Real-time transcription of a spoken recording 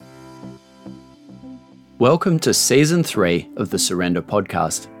Welcome to Season 3 of the Surrender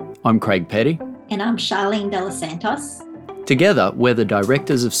Podcast. I'm Craig Petty. And I'm Charlene De Los Santos. Together, we're the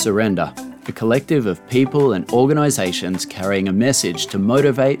Directors of Surrender, a collective of people and organisations carrying a message to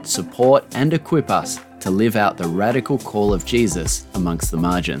motivate, support and equip us to live out the radical call of Jesus amongst the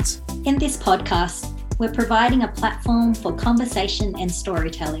margins. In this podcast, we're providing a platform for conversation and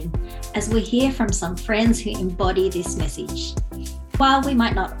storytelling as we hear from some friends who embody this message. While we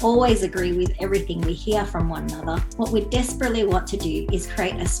might not always agree with everything we hear from one another, what we desperately want to do is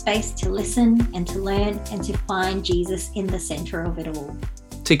create a space to listen and to learn and to find Jesus in the centre of it all.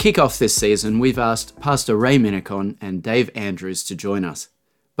 To kick off this season, we've asked Pastor Ray Minicon and Dave Andrews to join us.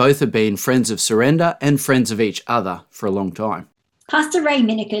 Both have been friends of Surrender and friends of each other for a long time. Pastor Ray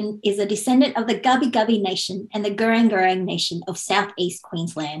Minicon is a descendant of the Gubbi Gubbi Nation and the Gurang Gurang Nation of southeast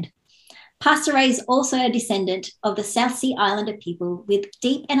Queensland. Pastor Ray is also a descendant of the South Sea Islander people with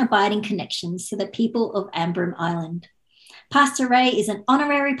deep and abiding connections to the people of Ambrym Island. Pastor Ray is an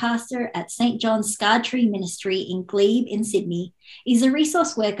honorary pastor at St. John's Scartree Ministry in Glebe in Sydney. He's a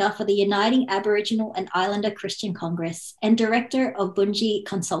resource worker for the Uniting Aboriginal and Islander Christian Congress and director of Bunji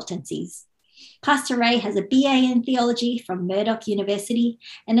Consultancies. Pastor Ray has a BA in theology from Murdoch University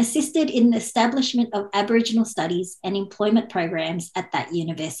and assisted in the establishment of Aboriginal studies and employment programs at that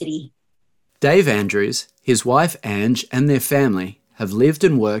university. Dave Andrews, his wife Ange and their family have lived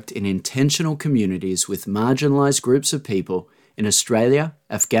and worked in intentional communities with marginalised groups of people in Australia,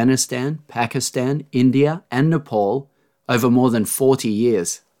 Afghanistan, Pakistan, India and Nepal over more than 40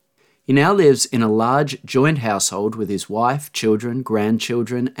 years. He now lives in a large joint household with his wife, children,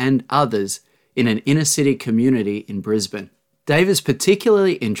 grandchildren and others in an inner city community in Brisbane. Dave is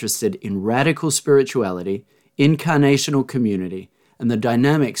particularly interested in radical spirituality, incarnational community, and the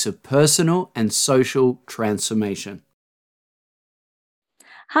dynamics of personal and social transformation.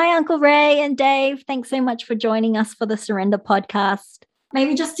 Hi, Uncle Ray and Dave. Thanks so much for joining us for the Surrender Podcast.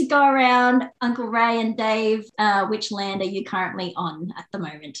 Maybe just to go around, Uncle Ray and Dave, which land are you currently on at the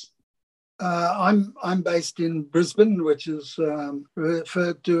moment? I'm based in Brisbane, which is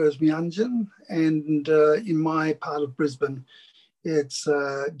referred to as Meanjin, and in my part of Brisbane, it's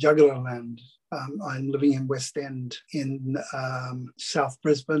Juggalo land. I'm living in West End in South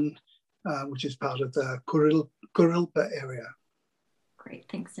Brisbane, which is part of the Kurilpa area. Great,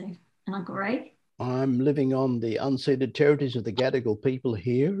 thanks, Dave. And Uncle Ray? I'm living on the unceded territories of the Gadigal people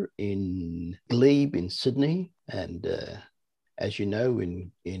here in Glebe in Sydney. And as you know,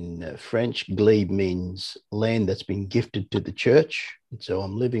 in French, glebe means land that's been gifted to the church. And so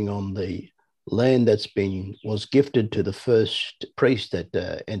I'm living on the land was gifted to the first priest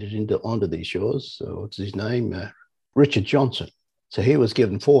that entered onto these shores. So what's his name? Richard Johnson. So he was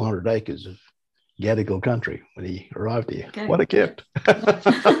given 400 acres of Gadigal country when he arrived here. Okay. What a gift.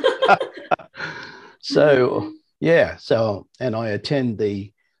 And I attend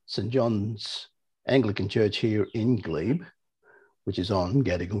the St. John's Anglican Church here in Glebe, which is on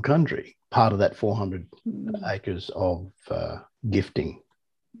Gadigal country, part of that 400 acres of gifting.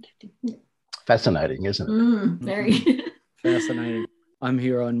 Fascinating, isn't it? Very fascinating. I'm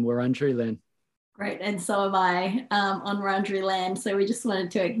here on Wurundjeri land. Great, and so am I on Wurundjeri land. So we just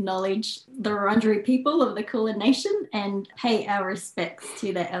wanted to acknowledge the Wurundjeri people of the Kulin Nation and pay our respects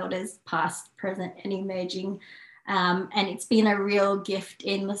to the elders past, present and emerging. And it's been a real gift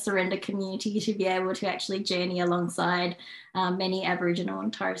in the Surrender community to be able to actually journey alongside many Aboriginal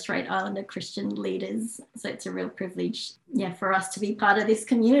and Torres Strait Islander Christian leaders. So it's a real privilege, for us to be part of this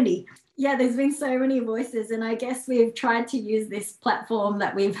community. Yeah, there's been so many voices, and I guess we've tried to use this platform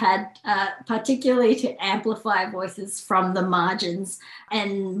that we've had particularly to amplify voices from the margins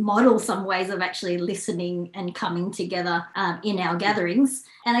and model some ways of actually listening and coming together in our gatherings.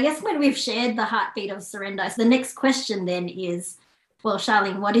 And I guess when we've shared the heartbeat of Surrender, so the next question then is, well,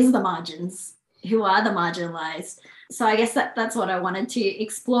 Charlene, what is the margins? Who are the marginalised? So I guess that's what I wanted to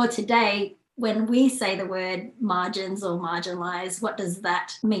explore today. When we say the word margins or marginalised, what does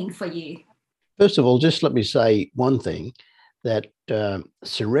that mean for you? First of all, just let me say one thing, that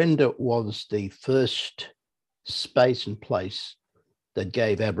Surrender was the first space and place that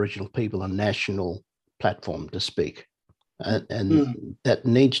gave Aboriginal people a national platform to speak. And that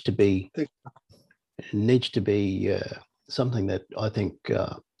needs to be something that I think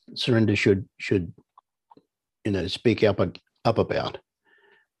Surrender should speak up about.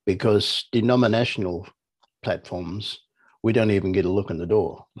 Because denominational platforms, we don't even get a look in the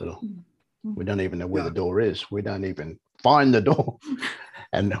door. We don't even know where the door is. We don't even find the door.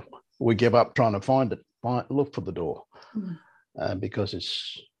 And we give up trying to find it, look for the door, because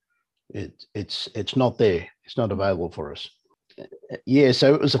it's not there. It's not available for us. Yeah,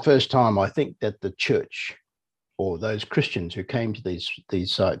 so it was the first time I think that the church or those Christians who came to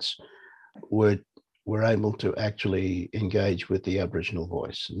these sites were able to actually engage with the Aboriginal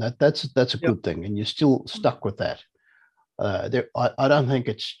voice, and that's a good thing. And you're still stuck with that. I don't think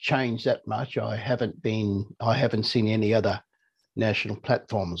it's changed that much. I haven't seen any other national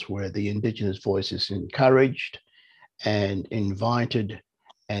platforms where the Indigenous voice is encouraged and invited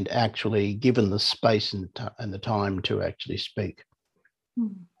and actually given the space and the time to actually speak.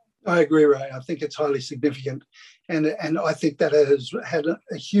 I agree, Ray. I think it's highly significant, and I think that has had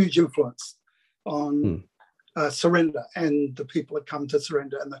a huge influence on surrender and the people that come to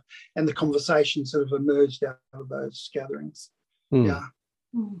surrender and the conversations that have emerged out of those gatherings. Yeah.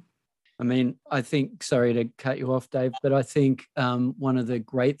 I mean, I think, sorry to cut you off, Dave, but I think one of the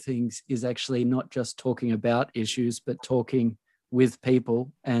great things is actually not just talking about issues, but talking with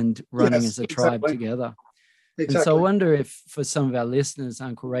people and running as a tribe together. Exactly. And so I wonder if for some of our listeners,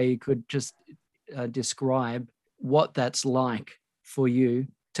 Uncle Ray, you could just describe what that's like for you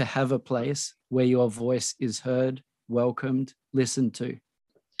to have a place where your voice is heard, welcomed, listened to.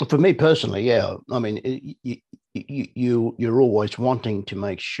 For me personally, yeah. I mean, you're always wanting to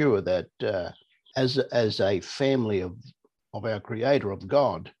make sure that as a family of our Creator, of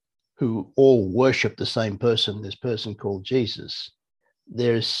God, who all worship the same person, this person called Jesus,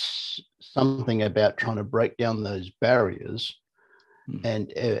 there's something about trying to break down those barriers,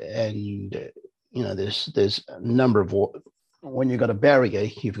 and you know, there's a number of, when you've got a barrier,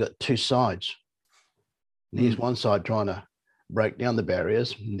 you've got two sides. And here's one side trying to break down the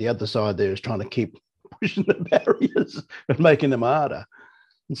barriers, and the other side there is trying to keep pushing the barriers and making them harder.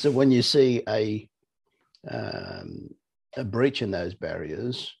 And so when you see a breach in those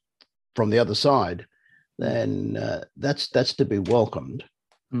barriers from the other side, then that's to be welcomed.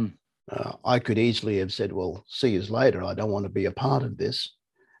 I could easily have said, well, see you later, I don't want to be a part of this.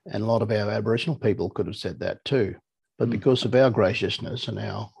 And a lot of our Aboriginal people could have said that too. But because of our graciousness and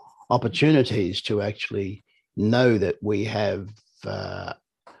our opportunities to actually know that we have the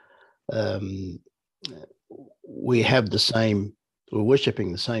same, we're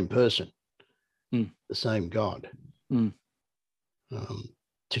worshiping the same person, the same God.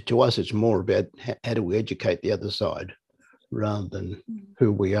 To us, it's more about how do we educate the other side rather than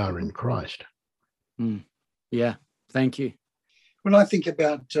who we are in Christ. Yeah, thank you. When I think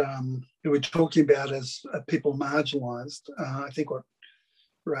about who we're talking about as people marginalised, I think what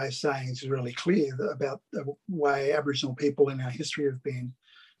Ray's saying is really clear about the way Aboriginal people in our history have been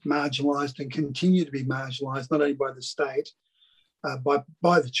marginalised and continue to be marginalised, not only by the state, by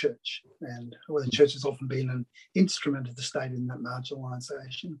the church, and where the church has often been an instrument of the state in that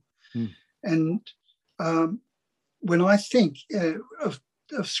marginalisation. And when I think of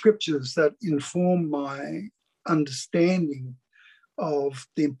scriptures that inform my understanding of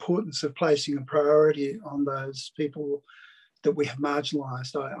the importance of placing a priority on those people that we have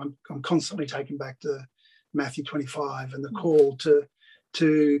marginalised, I'm constantly taken back to Matthew 25 and the call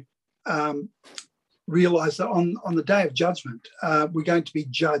to realise that on the day of judgment, we're going to be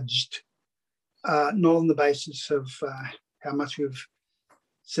judged not on the basis of how much we've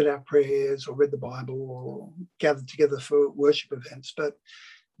said our prayers or read the Bible or gathered together for worship events,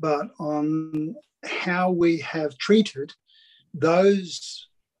 but on how we have treated those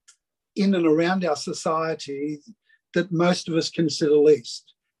in and around our society that most of us consider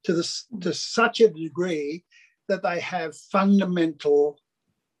least, to such a degree that they have fundamental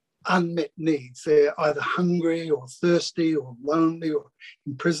unmet needs. They're either hungry or thirsty or lonely or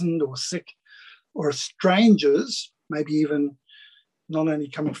imprisoned or sick or strangers, maybe even not only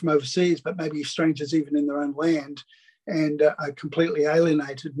coming from overseas, but maybe strangers even in their own land, and are completely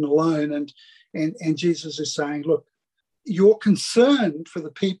alienated and alone. And Jesus is saying, look, your concern for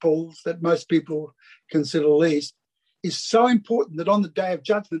the people that most people consider least is so important that on the day of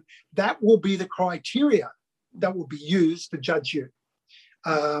judgment, that will be the criteria that will be used to judge you.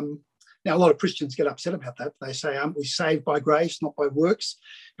 Now, a lot of Christians get upset about that. They say, aren't we saved by grace, not by works?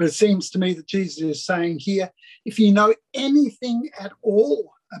 But it seems to me that Jesus is saying here, if you know anything at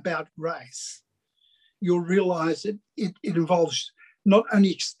all about grace, you'll realise it involves not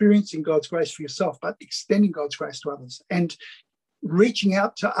only experiencing God's grace for yourself, but extending God's grace to others and reaching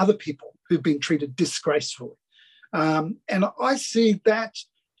out to other people who've been treated disgracefully. And I see that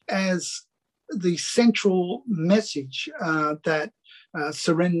as the central message that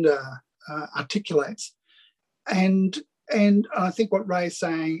surrender articulates. And I think what Ray is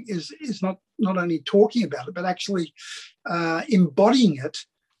saying is not only talking about it, but actually embodying it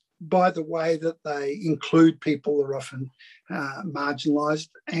by the way that they include people that are often marginalised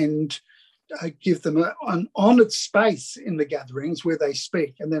and give them an honoured space in the gatherings where they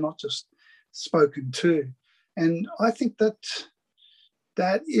speak and they're not just spoken to. And I think that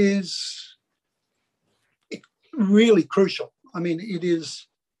is really crucial. I mean, it is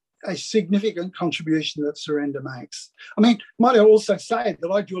a significant contribution that Surrender makes. I mean, might I also say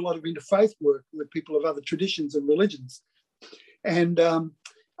that I do a lot of interfaith work with people of other traditions and religions, and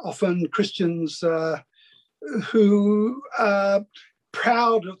often Christians who are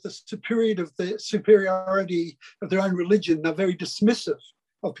proud of the superiority of their own religion are very dismissive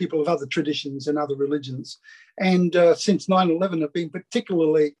of people of other traditions and other religions. And since 9/11 have been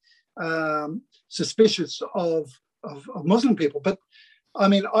particularly suspicious of Muslim people. But I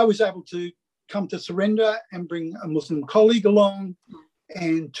mean, I was able to come to Surrender and bring a Muslim colleague along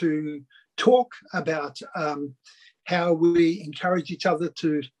and to talk about how we encourage each other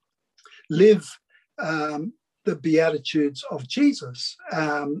to live the Beatitudes of Jesus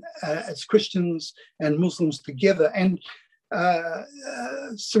as Christians and Muslims together. And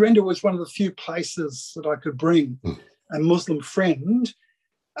Surrender was one of the few places that I could bring a Muslim friend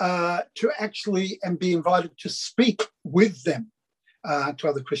to actually and be invited to speak with them to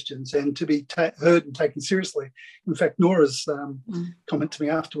other Christians and to be heard and taken seriously. In fact, Nora's comment to me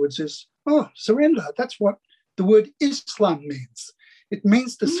afterwards is, "Oh, surrender, that's what the word Islam means. It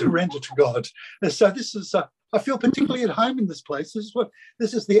means to surrender to God." And so this is, I feel particularly at home in this place.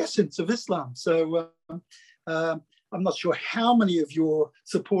 This is the essence of Islam. So I'm not sure how many of your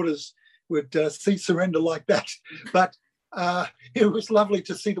supporters would see Surrender like that, but it was lovely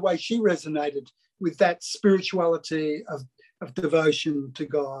to see the way she resonated with that spirituality of devotion to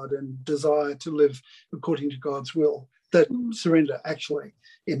God and desire to live according to God's will that Surrender actually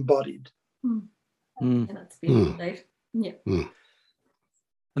embodied. Yeah, that's beautiful, Dave. Yeah.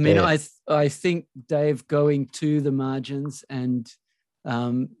 I mean, I think, Dave, going to the margins and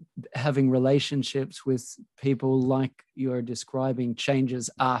having relationships with people like you're describing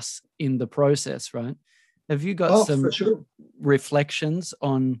changes us in the process, right? Have you got some reflections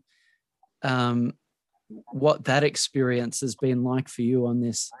on what that experience has been like for you on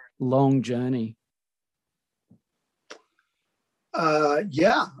this long journey?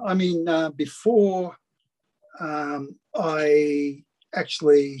 Yeah, I mean, before I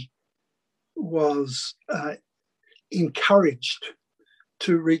actually was encouraged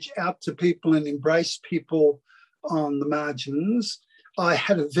to reach out to people and embrace people on the margins, I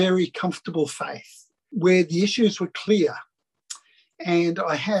had a very comfortable faith where the issues were clear, and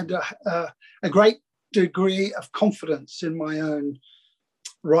I had a great degree of confidence in my own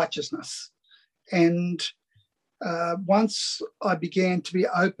righteousness. And once I began to be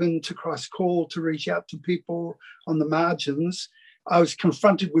open to Christ's call to reach out to people on the margins, I was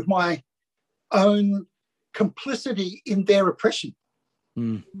confronted with my own complicity in their oppression.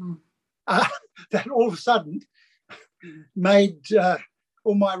 That all of a sudden made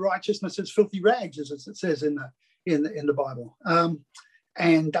all my righteousness as filthy rags, as it says in the Bible.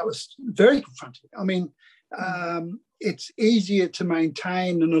 And that was very confronting. I mean, it's easier to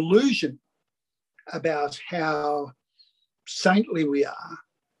maintain an illusion about how saintly we are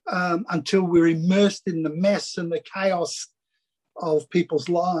until we're immersed in the mess and the chaos of people's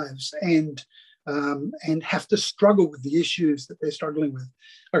lives and have to struggle with the issues that they're struggling with.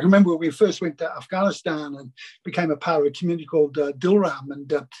 I remember when we first went to Afghanistan and became a part of a community called Dilram,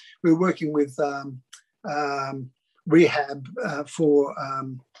 and we were working with rehab for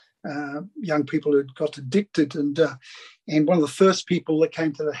young people who'd got addicted, and one of the first people that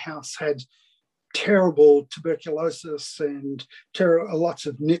came to the house had terrible tuberculosis and lots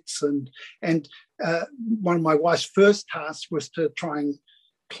of nits, and one of my wife's first tasks was to try and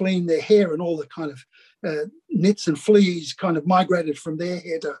clean their hair, and all the kind of nits and fleas kind of migrated from their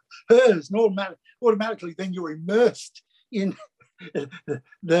hair to hers, and automatically then you're immersed in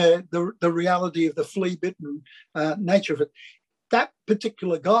the reality of the flea-bitten nature of it. That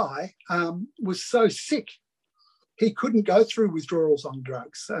particular guy was so sick he couldn't go through withdrawals on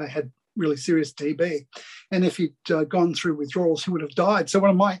drugs. Had really serious TB, and if he'd gone through withdrawals, he would have died. So one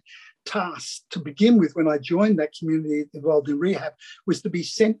of my tasks to begin with, when I joined that community involved in rehab, was to be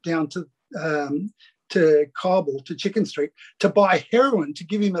sent down to Kabul, to Chicken Street, to buy heroin to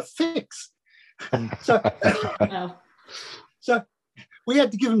give him a fix. So we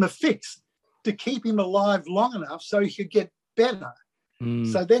had to give him a fix to keep him alive long enough so he could get better.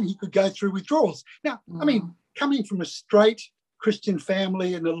 So then he could go through withdrawals. Now, I mean, coming from a straight Christian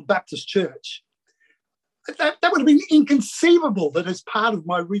family in a Baptist church, that would have been inconceivable that as part of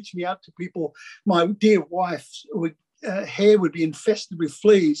my reaching out to people, my dear wife would hair would be infested with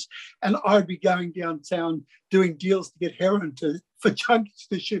fleas, and I'd be going downtown doing deals to get heroin for junkies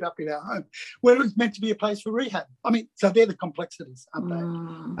to shoot up in our home, when it was meant to be a place for rehab. I mean, so they're the complexities, aren't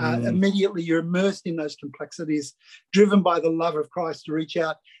they? Immediately you're immersed in those complexities, driven by the love of Christ to reach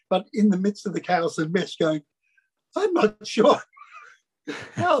out, but in the midst of the chaos and mess going, I'm not sure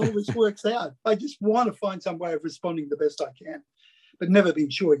how all this works out. I just want to find some way of responding the best I can, but never being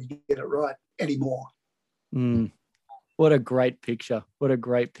sure you get it right anymore. What a great picture. What a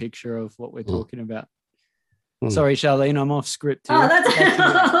great picture of what we're talking about. Sorry, Charlene, I'm off script here. Oh, that's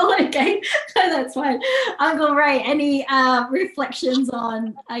okay. That's fine. Uncle Ray, any reflections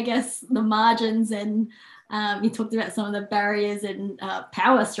on, I guess, the margins, and you talked about some of the barriers and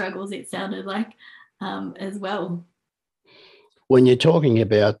power struggles, it sounded like, as well. When you're talking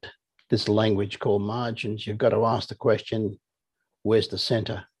about this language called margins, you've got to ask the question, where's the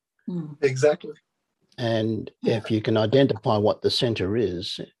center? Exactly. And if you can identify what the center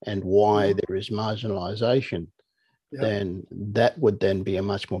is and why there is marginalization, then that would then be a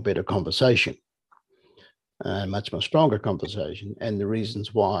much more better conversation, a much more stronger conversation. And the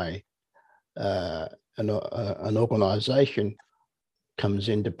reasons why an organization comes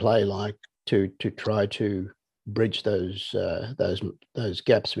into play, like to try to bridge those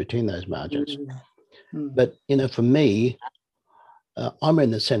gaps between those margins. But, for me, I'm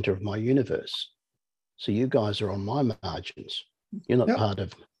in the center of my universe. So you guys are on my margins. You're not part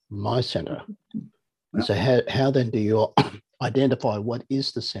of my center. So how then do you identify what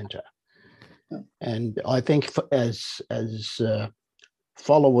is the center? And I think as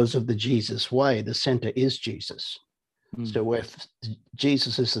followers of the Jesus way, the center is Jesus. So if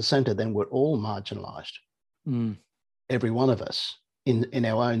Jesus is the center, then we're all marginalized. Every one of us in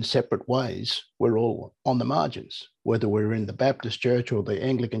our own separate ways, we're all on the margins, whether we're in the Baptist church or the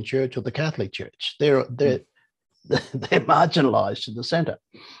Anglican church or the Catholic church. They're marginalized to the center.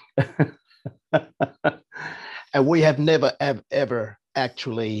 And we have never ever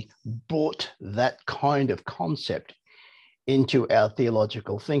actually brought that kind of concept into our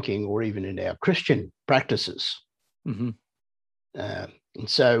theological thinking or even in our Christian practices. And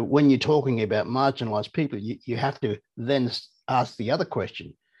so when you're talking about marginalized people, you have to then ask the other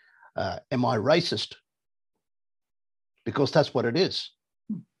question, am I racist? Because that's what it is.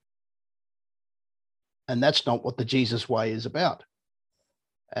 And that's not what the Jesus way is about.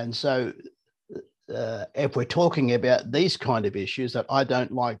 And so if we're talking about these kind of issues, that I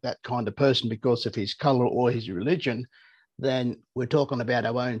don't like that kind of person because of his color or his religion, then we're talking about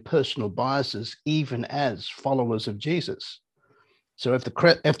our own personal biases, even as followers of Jesus. So if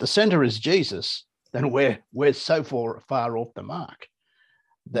the center is Jesus, then we're so far off the mark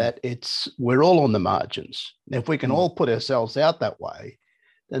that we're all on the margins. If we can all put ourselves out that way,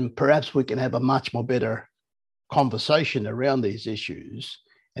 then perhaps we can have a much more better conversation around these issues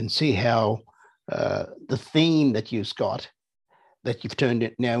and see how the theme that you've got, that you've turned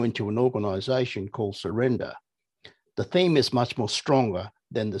it now into an organization called Surrender, the theme is much more stronger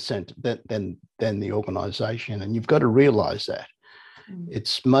than the center, than the organization. And you've got to realize that.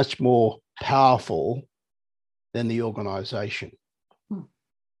 It's much more powerful than the organization.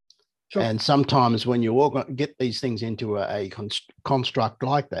 Sure. And sometimes when you get these things into a construct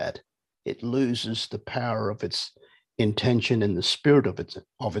like that, it loses the power of its intention and the spirit of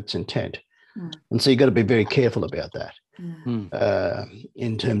its intent. And so you've got to be very careful about that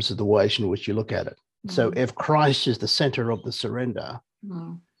in terms of the ways in which you look at it. So if Christ is the center of the surrender,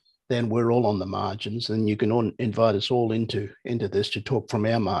 then we're all on the margins, and you can invite us all into this to talk from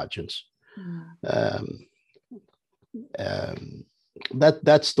our margins.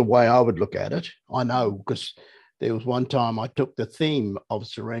 That's the way I would look at it. I know, because there was one time I took the theme of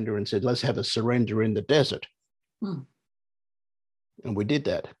surrender and said, let's have a surrender in the desert. And we did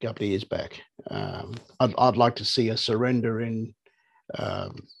that a couple of years back. I'd like to see a surrender in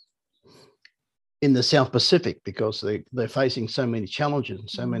the South Pacific, because they're facing so many challenges and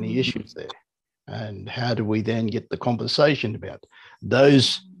so many issues there. And how do we then get the conversation about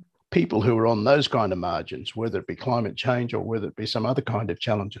those people who are on those kind of margins, whether it be climate change or whether it be some other kind of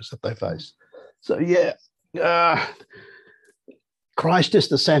challenges that they face? So Christ is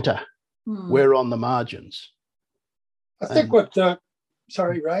the center. We're on the margins. I think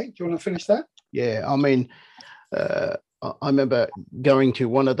sorry, Ray, do you want to finish that? Yeah, I mean, I remember going to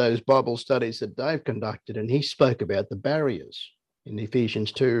one of those Bible studies that Dave conducted, and he spoke about the barriers in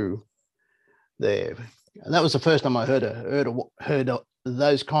Ephesians 2 there. And that was the first time I heard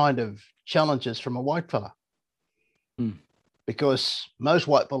those kind of challenges from a white fella. Because most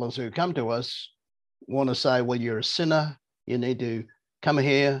white fellows who come to us want to say, well, you're a sinner, you need to come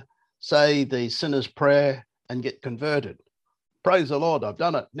here, say the sinner's prayer, and get converted. Praise the Lord, I've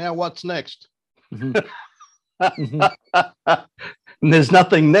done it. Now what's next? Mhm. And there's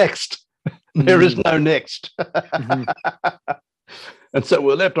nothing next. There is no next. Mhm. And so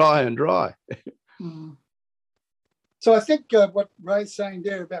we're left high and dry. Mm. So I think what Ray's saying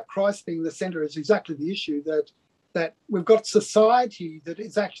there about Christ being the centre is exactly the issue, that we've got society that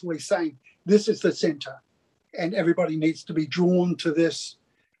is actually saying this is the centre, and everybody needs to be drawn to this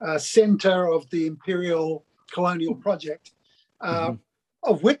centre of the imperial colonial project,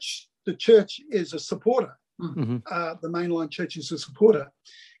 of which the church is a supporter. Mhm. The mainline church is a supporter.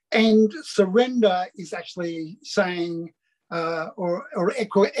 And surrender is actually saying, or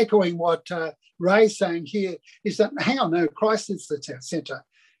echoing what Ray's saying here, is that, hang on, no, Christ is the centre,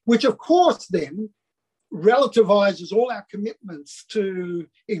 which of course then relativizes all our commitments to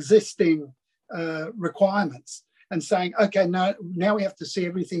existing requirements and saying, okay, now we have to see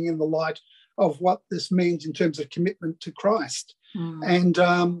everything in the light of what this means in terms of commitment to Christ. And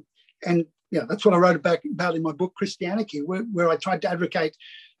yeah, that's what I wrote about in my book, Christianity, where I tried to advocate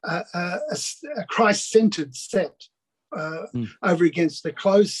a Christ-centered set over against a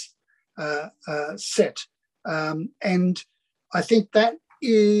close set. And I think that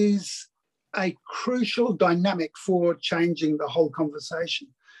is a crucial dynamic for changing the whole conversation.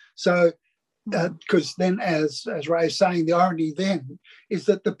 So, because then, as Ray is saying, the irony then is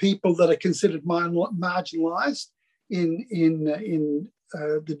that the people that are considered marginalised in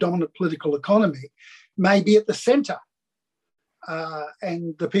the dominant political economy may be at the centre,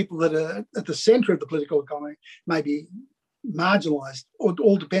 and the people that are at the centre of the political economy may be marginalised. It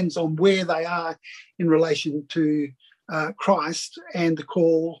all depends on where they are in relation to Christ and the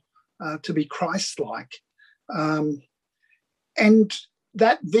call to be Christ-like. And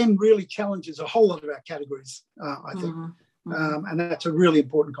that then really challenges a whole lot of our categories, I think. And that's a really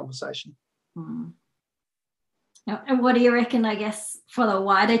important conversation. And what do you reckon, I guess, for the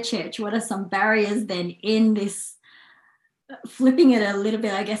wider church? What are some barriers then in this, flipping it a little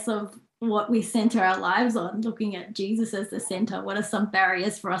bit, I guess, of what we centre our lives on, looking at Jesus as the centre? What are some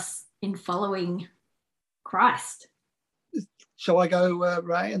barriers for us in following Christ? Shall I go,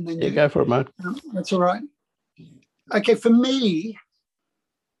 Ray? And then you go for it, mate. That's all right. Okay, for me,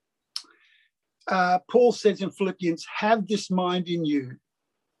 Paul says in Philippians, have this mind in you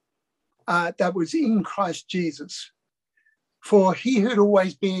that was in Christ Jesus. For he who had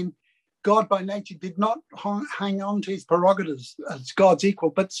always been God by nature did not hang on to his prerogatives as God's equal,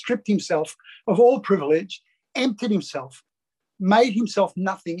 but stripped himself of all privilege, emptied himself, made himself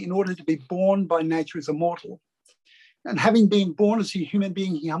nothing in order to be born by nature as a mortal. And having been born as a human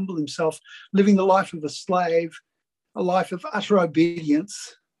being, he humbled himself, living the life of a slave, a life of utter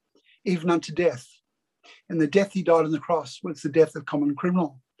obedience, even unto death. And the death he died on the cross was the death of common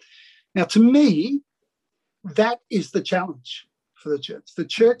criminal. Now, to me, that is the challenge for the church. The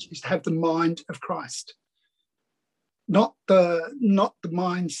church is to have the mind of Christ, not the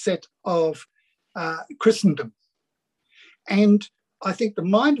mindset of Christendom. And I think the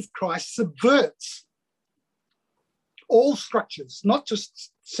mind of Christ subverts all structures, not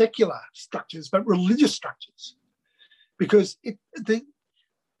just secular structures, but religious structures. Because if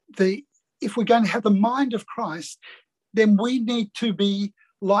we're going to have the mind of Christ, then we need to be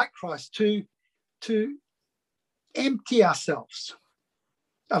like Christ, to empty ourselves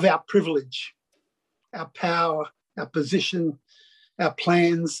of our privilege, our power, our position, our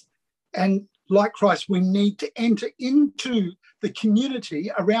plans. And like Christ, we need to enter into the community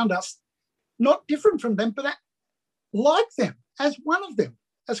around us, not different from them, but like them, as one of them,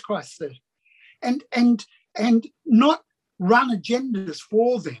 as Christ said. And not run agendas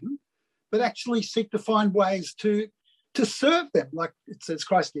for them, but actually seek to find ways to serve them, like it says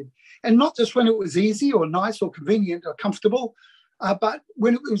Christ did. And not just when it was easy or nice or convenient or comfortable, but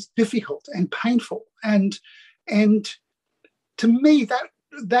when it was difficult and painful. And to me,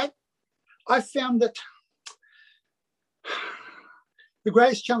 that I found that the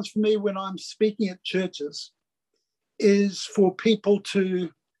greatest challenge for me when I'm speaking at churches is for people to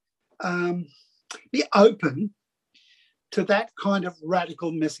be open to that kind of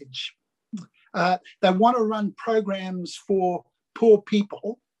radical message. They want to run programs for poor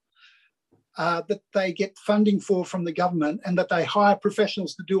people that they get funding for from the government and that they hire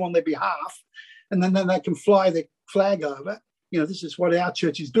professionals to do on their behalf, and then they can fly the flag over. This is what our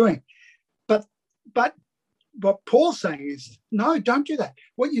church is doing. But what Paul's saying is, no, don't do that.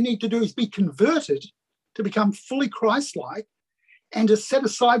 What you need to do is be converted to become fully Christ-like and to set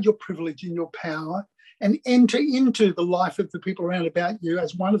aside your privilege and your power and enter into the life of the people around about you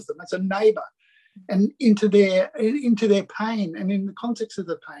as one of them, as a neighbour, and into their pain, and in the context of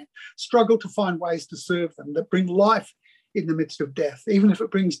the pain, struggle to find ways to serve them that bring life in the midst of death, even if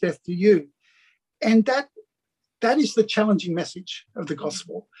it brings death to you. And that is the challenging message of the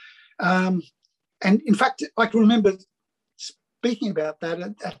gospel. And in fact, I can remember speaking about that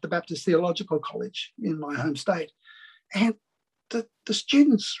at the Baptist Theological College in my home state. And the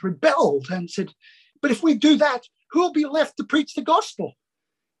students rebelled and said, but if we do that, who will be left to preach the gospel?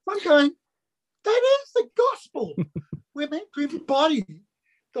 I'm going, that is the gospel. We're meant to embody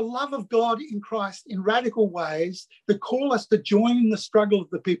the love of God in Christ in radical ways that call us to join in the struggle of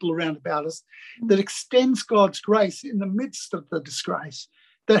the people around about us, that extends God's grace in the midst of the disgrace,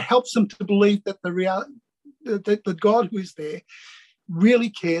 that helps them to believe that the God who is there really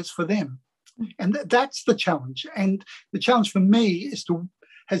cares for them. And that's the challenge. And the challenge for me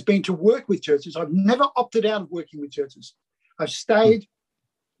has been to work with churches. I've never opted out of working with churches. I've stayed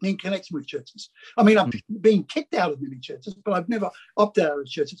in connection with churches. I mean, I've been kicked out of many churches, but I've never opted out of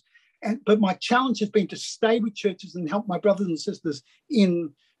churches. But my challenge has been to stay with churches and help my brothers and sisters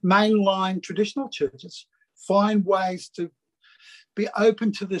in mainline traditional churches find ways to be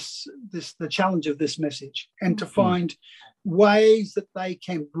open to the challenge of this message, and to find ways that they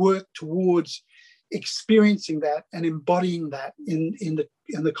can work towards experiencing that and embodying that in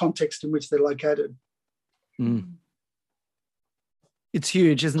the context in which they're located. It's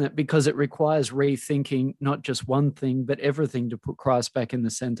huge, isn't it? Because it requires rethinking not just one thing, but everything to put Christ back in the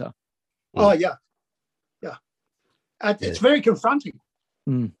center. Oh, yeah. It's very confronting.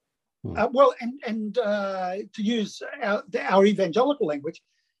 Well, and to use our evangelical language,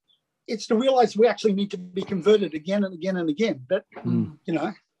 it's to realize we actually need to be converted again and again and again, but,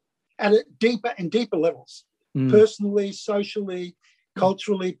 at deeper and deeper levels, personally, socially,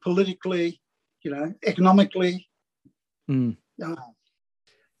 culturally, politically, economically.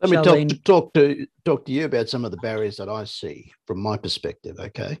 Let me talk to you about some of the barriers that I see from my perspective,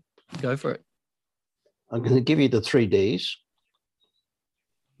 okay? Go for it. I'm going to give you the 3 Ds: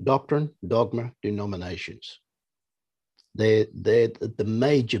 doctrine, dogma, denominations. They're the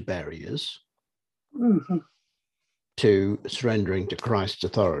major barriers to surrendering to Christ's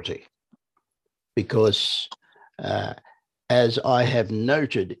authority. Because as I have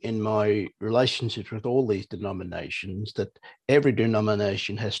noted in my relationships with all these denominations, that every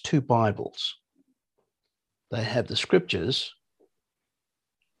denomination has 2 Bibles. They have the scriptures,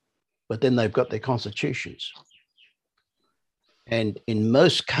 but then they've got their constitutions. And in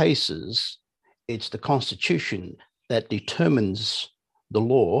most cases, it's the constitution that determines the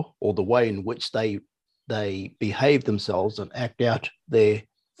law, or the way in which they behave themselves and act out their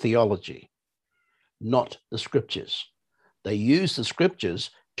theology, not the scriptures. They use the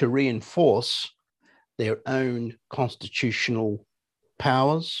scriptures to reinforce their own constitutional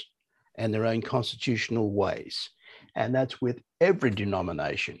powers and their own constitutional ways. And that's with every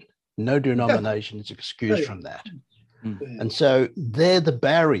denomination. No denomination is excused from that. And so they're the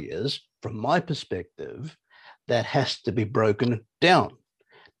barriers, from my perspective, that has to be broken down.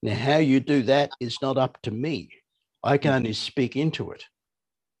 Now, how you do that is not up to me. I can only speak into it.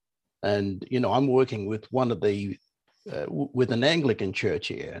 And, I'm working with with an Anglican church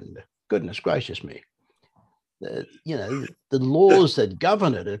here, and goodness gracious me, the laws that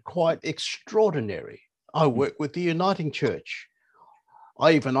govern it are quite extraordinary. I work with the Uniting Church.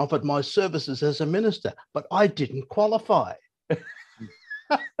 I even offered my services as a minister, but I didn't qualify.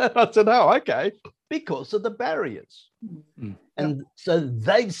 I said, oh, okay, because of the barriers. And so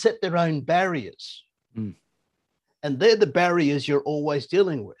they've set their own barriers. And they're the barriers you're always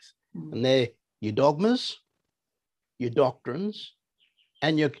dealing with. And they're your dogmas, your doctrines,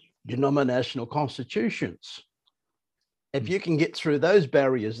 and your denominational constitutions. If you can get through those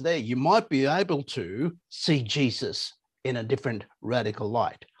barriers there, you might be able to see Jesus in a different radical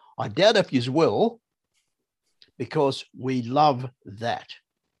light. I doubt if you will, because we love that.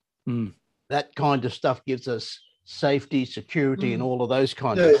 That kind of stuff gives us safety, security, and all of those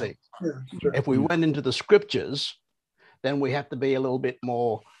kinds of things. Sure. If we went into the scriptures, then we have to be a little bit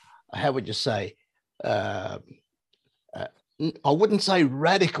more, how would you say, I wouldn't say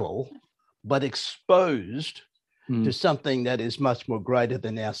radical, but exposed to something that is much more greater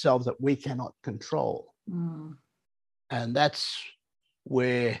than ourselves that we cannot control. And that's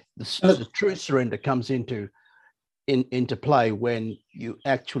where the true surrender comes into play, when you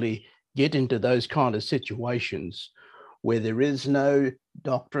actually get into those kind of situations where there is no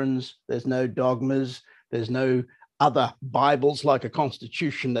doctrines, there's no dogmas, there's no other Bibles like a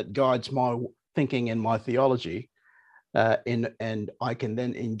constitution that guides my thinking and my theology, and I can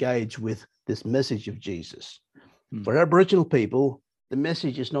then engage with this message of Jesus. For Aboriginal people, the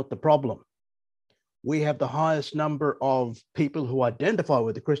message is not the problem. we have the highest number of people who identify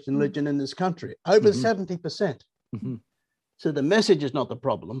with the Christian religion in this country, over 70%. So the message is not the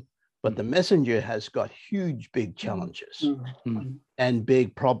problem, but the messenger has got huge, big challenges and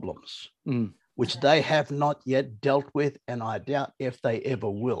big problems, which they have not yet dealt with, and I doubt if they ever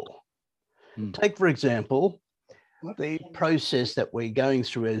will. Take, for example, the process that we're going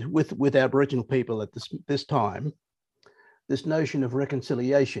through with Aboriginal people at this time, this notion of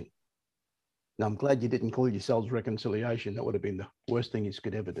reconciliation. Now, I'm glad you didn't call yourselves reconciliation. That would have been the worst thing you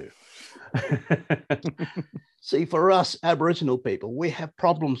could ever do. See, for us Aboriginal people, we have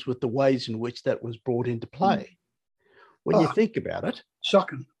problems with the ways in which that was brought into play. When you think about it,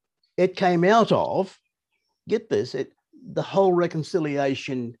 shocking. It came out of, get this, the whole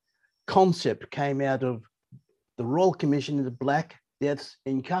reconciliation concept came out of the Royal Commission into Black Deaths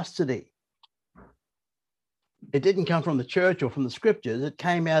in Custody. It didn't come from the church or from the scriptures. It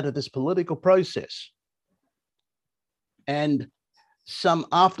came out of this political process. And some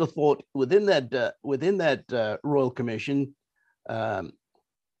afterthought within that Royal Commission, and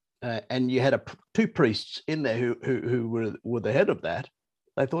you had two priests in there who were the head of that.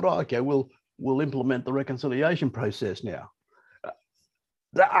 They thought, oh, okay, we'll implement the reconciliation process now.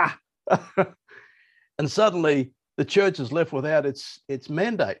 And suddenly the church is left without its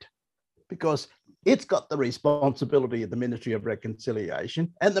mandate, because it's got the responsibility of the ministry of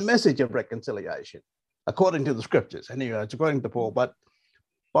reconciliation and the message of reconciliation, according to the scriptures. Anyway, it's according to Paul, but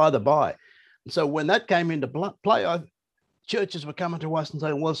by the by. So when that came into play, churches were coming to us and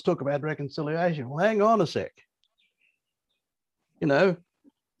saying, well, let's talk about reconciliation. Well, hang on a sec. You know,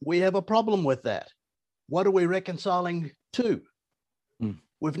 we have a problem with that. What are we reconciling to?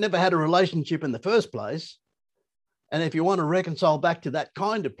 We've never had a relationship in the first place. And if you want to reconcile back to that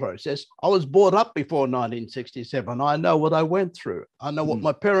kind of process, I was brought up before 1967. I know what I went through. I know what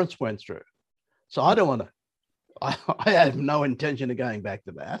my parents went through. So I don't want to, I have no intention of going back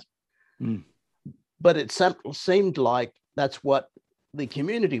to that. But it seemed like that's what the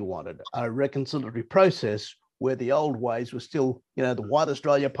community wanted, a reconciliatory process where the old ways were still, you know, the White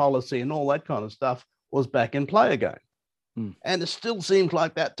Australia policy and all that kind of stuff was back in play again. And it still seems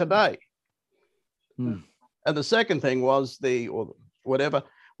like that today. And the second thing was the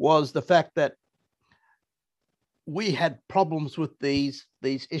fact that we had problems with these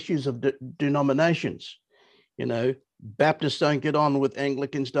issues of denominations. You know, Baptists don't get on with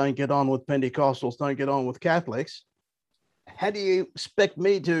Anglicans, don't get on with Pentecostals, don't get on with Catholics. How do you expect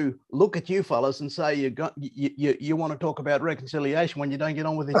me to look at you fellas and say you want to talk about reconciliation when you don't get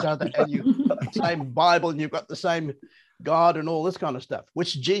on with each other and you've got the same Bible and you've got the same God and all this kind of stuff?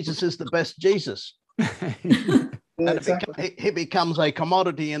 Which Jesus is the best Jesus? And exactly. He becomes a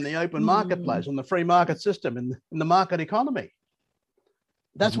commodity in the open marketplace, in the free market system, in the market economy.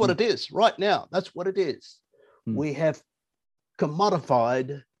 That's what it is right now. That's what it is. We have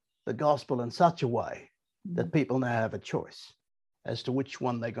commodified the gospel in such a way that people now have a choice as to which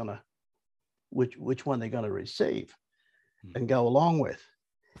one they're gonna receive and go along with.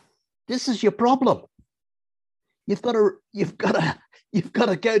 This is your problem. You've got to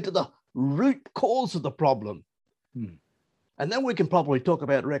go to the root cause of the problem. And then we can probably talk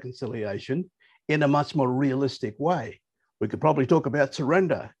about reconciliation in a much more realistic way. We could probably talk about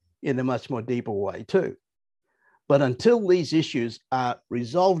surrender in a much more deeper way too. But until these issues are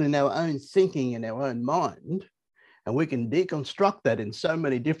resolved in our own thinking, in our own mind, and we can deconstruct that in so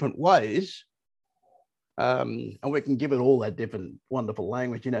many different ways, and we can give it all that different wonderful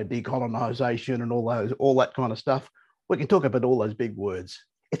language, you know, decolonization and all that kind of stuff. We can talk about all those big words.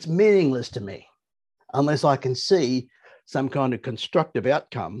 It's meaningless to me unless I can see some kind of constructive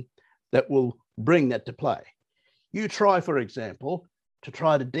outcome that will bring that to play. You try, for example, to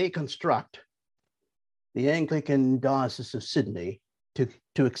try to deconstruct the Anglican Diocese of Sydney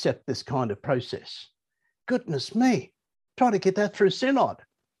to accept this kind of process. Goodness me, try to get that through Synod.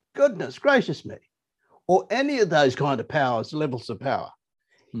 Goodness gracious me. Or any of those kind of powers, levels of power.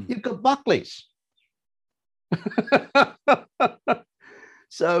 You've got Buckley's.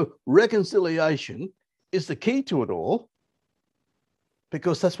 So reconciliation is the key to it all,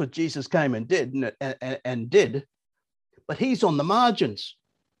 because that's what Jesus came and did, but he's on the margins,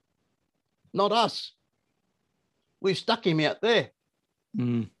 not us. We've stuck him out there.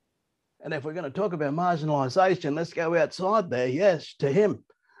 And if we're going to talk about marginalisation, let's go outside there, yes, to him.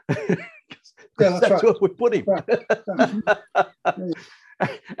 That's right. Where we put him. Right.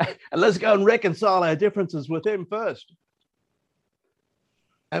 And let's go and reconcile our differences with him first.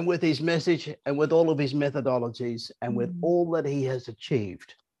 And with his message and with all of his methodologies and with all that he has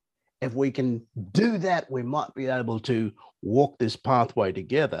achieved. If we can do that, we might be able to walk this pathway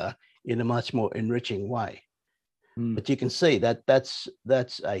together in a much more enriching way. Mm. But you can see that that's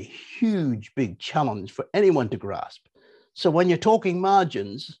a huge, big challenge for anyone to grasp. So when you're talking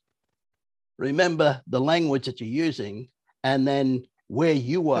margins, remember the language that you're using and then where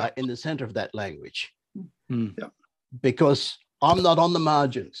you are in the center of that language. Mm. Yeah. Because I'm not on the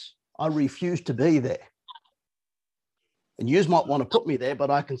margins. I refuse to be there. And you might want to put me there, but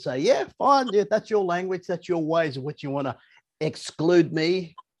I can say, yeah, fine, yeah, that's your language, that's your ways in which you want to exclude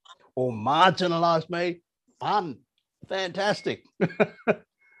me or marginalize me. Fun, fantastic.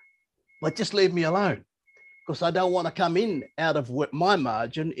 But just leave me alone, because I don't want to come in out of my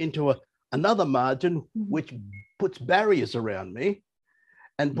margin into another margin, which puts barriers around me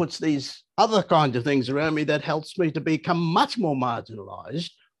and puts these other kinds of things around me that helps me to become much more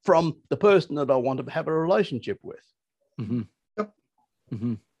marginalized from the person that I want to have a relationship with. Mm-hmm. Yep.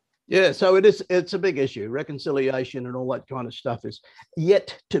 Mm-hmm. Yeah, so it's a big issue. Reconciliation and all that kind of stuff is,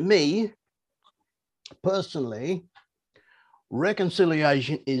 yet to me, personally,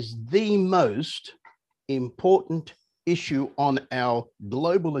 reconciliation is the most important issue on our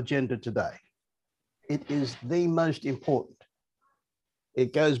global agenda today. It is the most important.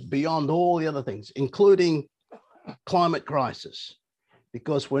 It goes beyond all the other things, including climate crisis,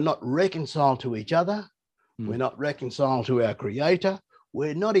 because we're not reconciled to each other. We're not reconciled to our creator.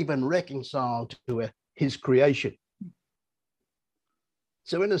 We're not even reconciled to his creation.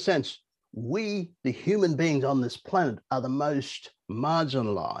 So in a sense, we, the human beings on this planet, are the most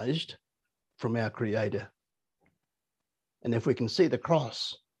marginalized from our creator. And if we can see the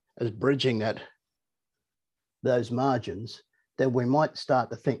cross as bridging those margins, then we might start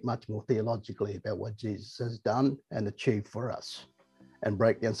to think much more theologically about what Jesus has done and achieved for us, and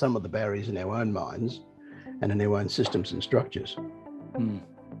break down some of the barriers in our own minds and in our own systems and structures.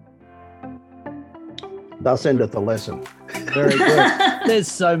 Thus endeth the lesson. Very good. There's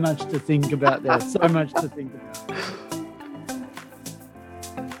so much to think about there. So much to think about.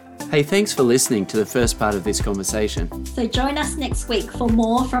 Hey, thanks for listening to the first part of this conversation. So join us next week for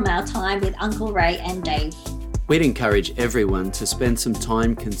more from our time with Uncle Ray and Dave. We'd encourage everyone to spend some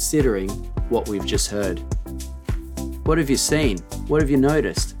time considering what we've just heard. What have you seen? What have you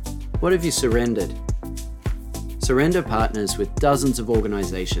noticed? What have you surrendered? Surrender partners with dozens of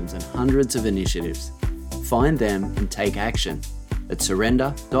organisations and hundreds of initiatives. Find them and take action at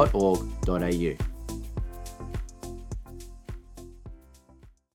surrender.org.au.